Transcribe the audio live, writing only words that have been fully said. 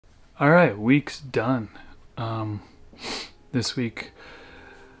Alright, week's done. This week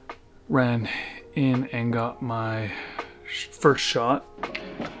ran in and got my first shot.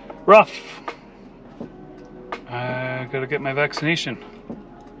 Rough. I gotta get my vaccination.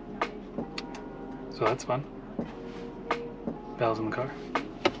 So that's fun. Bells in the car.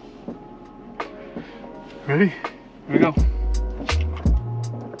 Ready? Here we go.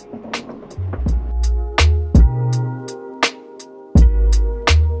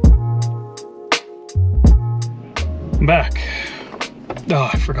 I'm back. Oh,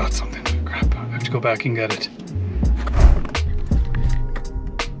 I forgot something. Crap, I have to go back and get it.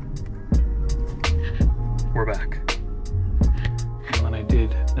 We're back. And then I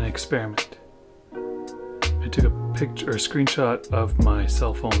did an experiment. I took a picture or a screenshot of my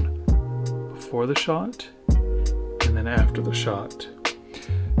cell phone before the shot and then after the shot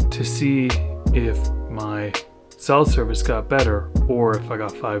to see if my cell service got better or if I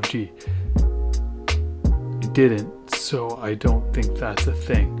got 5G. It didn't, so I don't think that's a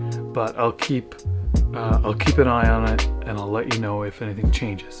thing, but I'll keep an eye on it and I'll let you know if anything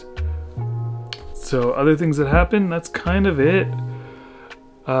changes. So other things that happened, that's kind of it.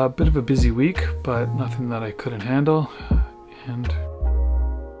 A bit of a busy week, but nothing that I couldn't handle, and